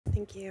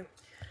Thank you.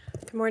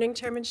 Good morning,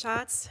 Chairman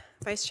Schatz,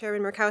 Vice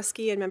Chairman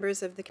Murkowski, and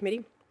members of the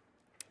committee.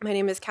 My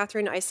name is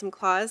Kathryn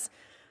Isom-Clause.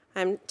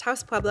 I'm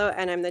Taos Pueblo,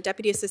 and I'm the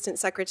Deputy Assistant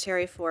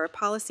Secretary for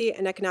Policy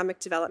and Economic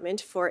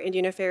Development for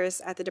Indian Affairs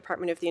at the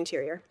Department of the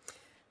Interior.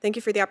 Thank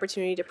you for the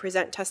opportunity to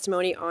present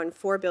testimony on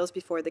 4 bills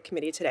before the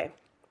committee today.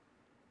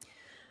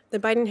 The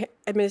Biden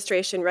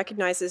administration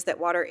recognizes that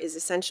water is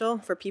essential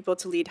for people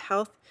to lead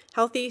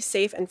healthy,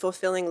 safe, and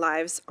fulfilling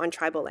lives on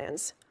tribal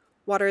lands.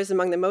 Water is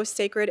among the most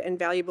sacred and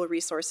valuable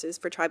resources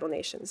for tribal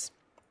nations.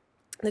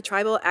 The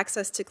Tribal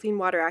Access to Clean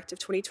Water Act of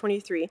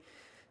 2023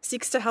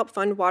 seeks to help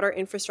fund water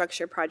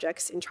infrastructure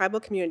projects in tribal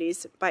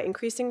communities by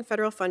increasing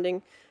federal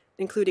funding,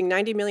 including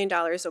 $90 million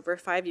over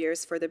 5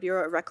 years for the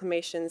Bureau of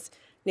Reclamation's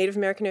Native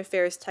American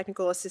Affairs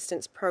Technical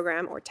Assistance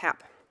Program, or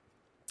TAP.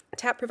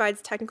 TAP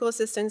provides technical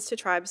assistance to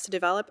tribes to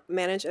develop,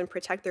 manage, and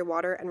protect their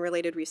water and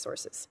related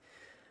resources.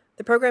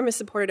 The program has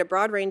supported a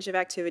broad range of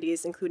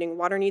activities, including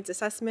water needs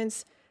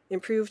assessments,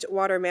 improved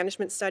water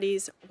management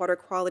studies, water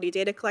quality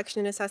data collection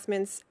and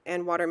assessments,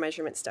 and water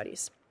measurement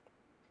studies.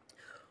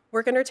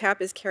 Work under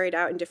TAP is carried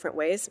out in different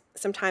ways,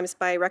 sometimes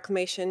by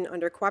reclamation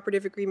under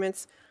cooperative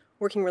agreements,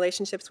 working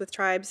relationships with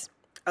tribes.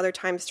 Other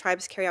times,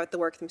 tribes carry out the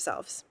work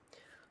themselves.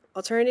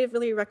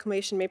 Alternatively,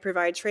 reclamation may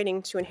provide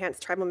training to enhance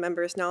tribal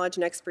members' knowledge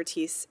and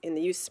expertise in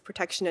the use,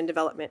 protection, and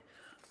development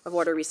of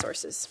water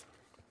resources.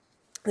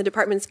 The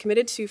Department is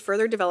committed to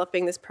further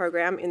developing this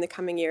program in the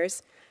coming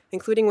years,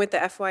 including with the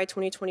FY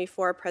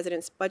 2024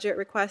 President's budget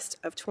request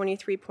of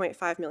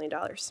 $23.5 million.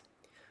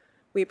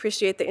 We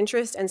appreciate the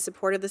interest and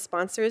support of the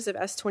sponsors of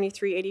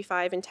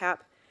S2385 and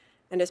TAP,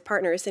 and as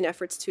partners in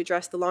efforts to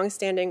address the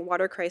longstanding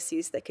water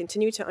crises that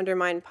continue to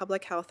undermine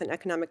public health and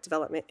economic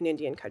development in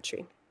Indian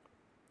country.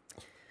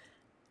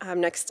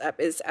 Next up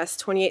is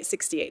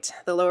S2868.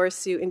 The Lower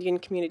Sioux Indian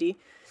Community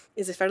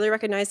is a federally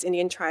recognized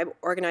Indian tribe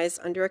organized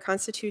under a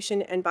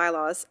constitution and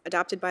bylaws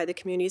adopted by the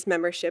community's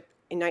membership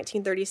in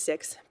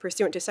 1936,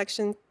 pursuant to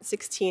Section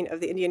 16 of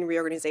the Indian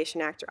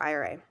Reorganization Act, or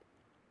IRA.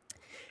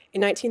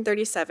 In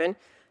 1937,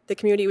 the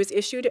community was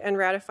issued and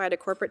ratified a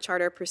corporate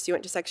charter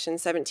pursuant to Section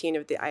 17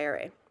 of the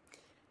IRA.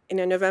 In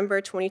a November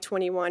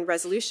 2021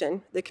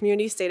 resolution, the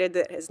community stated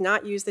that it has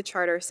not used the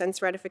charter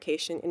since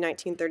ratification in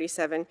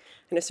 1937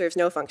 and it serves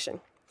no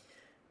function.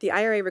 The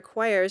IRA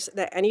requires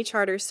that any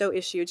charter so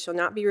issued shall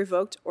not be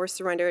revoked or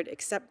surrendered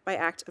except by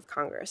act of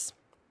Congress.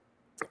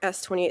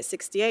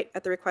 S2868,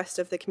 at the request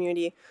of the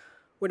community,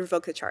 would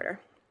revoke the charter.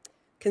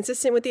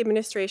 Consistent with the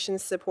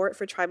administration's support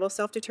for tribal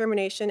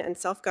self-determination and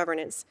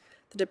self-governance,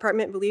 the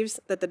department believes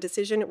that the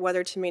decision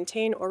whether to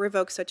maintain or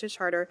revoke such a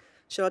charter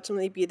should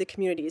ultimately be the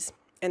community's,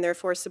 and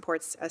therefore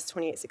supports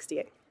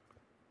S2868.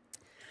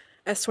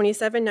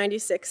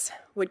 S2796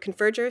 would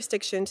confer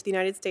jurisdiction to the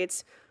United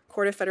States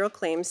Court of Federal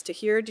Claims to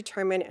hear,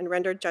 determine, and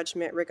render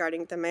judgment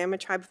regarding the Miami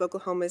Tribe of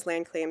Oklahoma's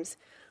land claims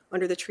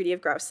under the Treaty of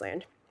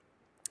Grouseland,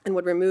 and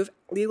would remove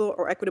legal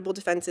or equitable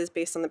defenses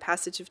based on the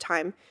passage of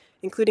time,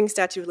 including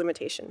statute of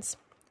limitations.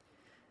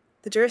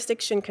 The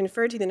jurisdiction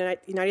conferred to the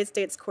United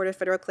States Court of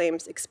Federal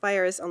Claims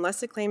expires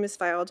unless a claim is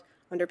filed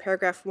under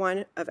paragraph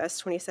 1 of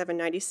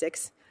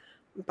S2796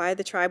 by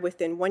the tribe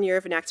within 1 year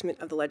of enactment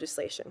of the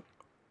legislation.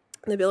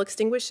 The bill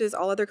extinguishes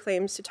all other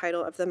claims to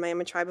title of the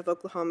Miami Tribe of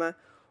Oklahoma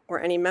or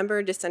any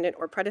member, descendant,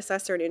 or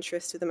predecessor in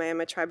interest to the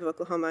Miami Tribe of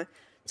Oklahoma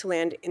to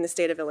land in the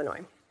state of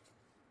Illinois.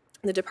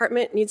 The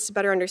department needs to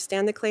better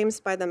understand the claims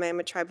by the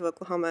Miami Tribe of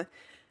Oklahoma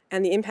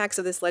and the impacts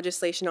of this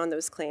legislation on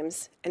those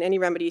claims and any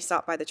remedy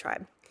sought by the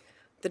tribe.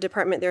 The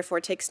department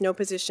therefore takes no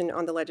position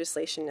on the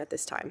legislation at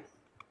this time.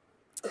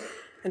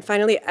 And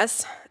finally,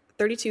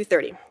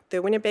 S3230,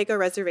 the Winnebago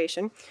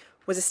Reservation,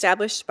 was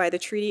established by the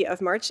Treaty of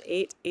March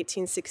 8,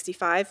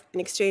 1865, in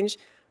exchange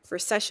for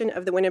cession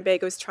of the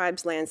Winnebago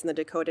Tribe's lands in the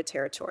Dakota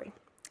Territory.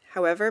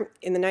 However,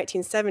 in the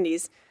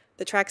 1970s,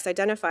 the tracts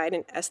identified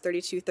in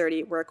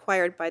S3230 were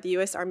acquired by the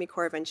U.S. Army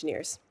Corps of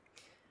Engineers.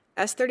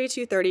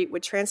 S3230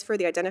 would transfer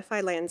the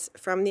identified lands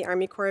from the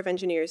Army Corps of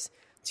Engineers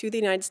to the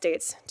United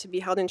States to be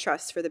held in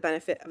trust for the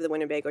benefit of the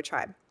Winnebago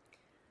Tribe.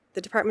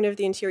 The Department of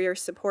the Interior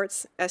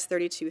supports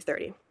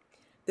S3230.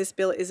 This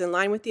bill is in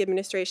line with the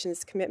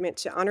administration's commitment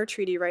to honor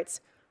treaty rights,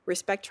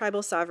 respect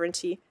tribal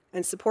sovereignty,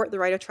 and support the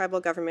right of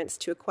tribal governments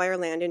to acquire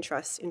land in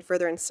trust in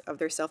furtherance of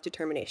their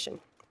self-determination.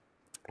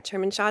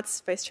 Chairman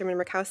Schatz, Vice Chairman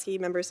Murkowski,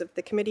 members of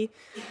the committee,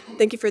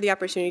 thank you for the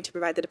opportunity to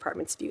provide the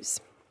department's views.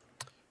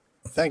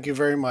 Thank you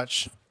very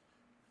much.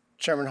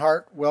 Chairman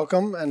Hart,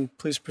 welcome, and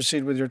please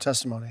proceed with your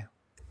testimony.